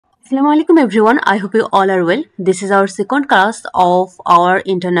Assalamualaikum everyone, I hope you all are well. This is our second class of our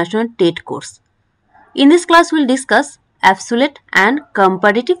international TET course. In this class, we'll discuss absolute and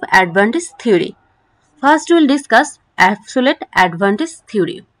comparative advantage theory. First, we'll discuss absolute advantage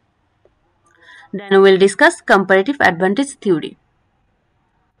theory. Then we'll discuss comparative advantage theory.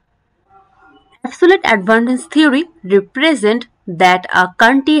 Absolute advantage theory represents that a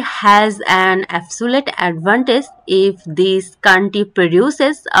country has an absolute advantage if this country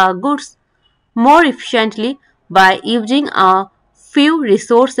produces goods more efficiently by using a few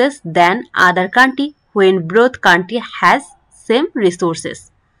resources than other country when both country has same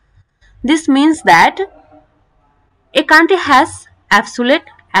resources. This means that a country has absolute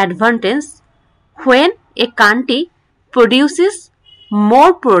advantage when a country produces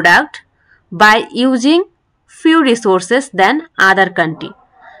more product by using few resources than other country.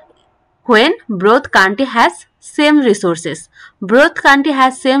 When both country has same resources, both country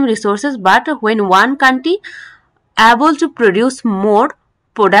has same resources, but when one country able to produce more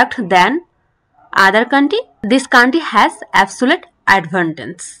product than other country, this country has absolute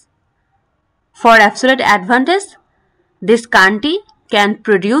advantage. For absolute advantage, this country can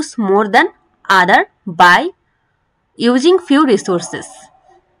produce more than other by using few resources.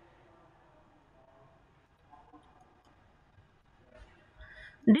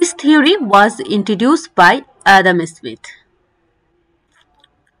 This theory was introduced by Adam Smith.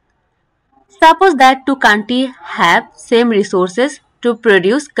 Suppose that two countries have same resources to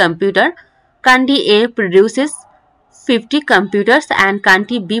produce computer. Country A produces 50 computers and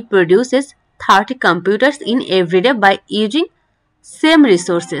country B produces 30 computers in every day by using same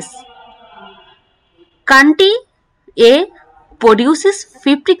resources. Country A produces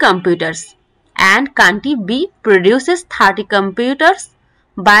 50 computers and country B produces 30 computers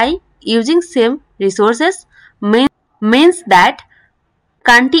by using same resources means that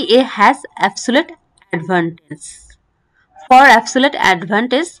country A has absolute advantage. For absolute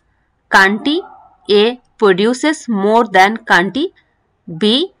advantage, country A produces more than country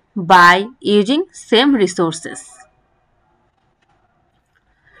B by using same resources.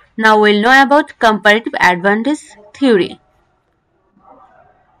 Now we'll know about comparative advantage theory.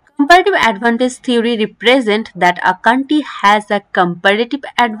 Comparative advantage theory represents that a country has a comparative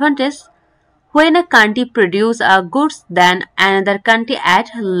advantage when a country produces goods than another country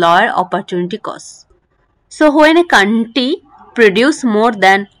at lower opportunity cost. So when a country produces more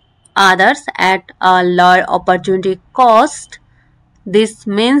than others at a lower opportunity cost, this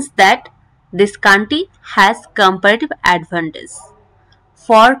means that this country has comparative advantage.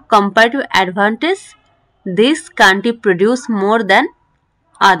 For comparative advantage, this country produces more than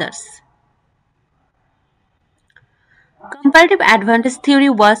others. Comparative advantage theory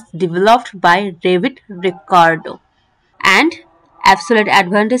was developed by David Ricardo, and absolute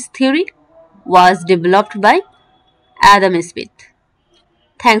advantage theory was developed by Adam Smith.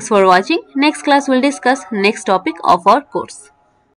 Thanks for watching. Next class will discuss next topic of our course.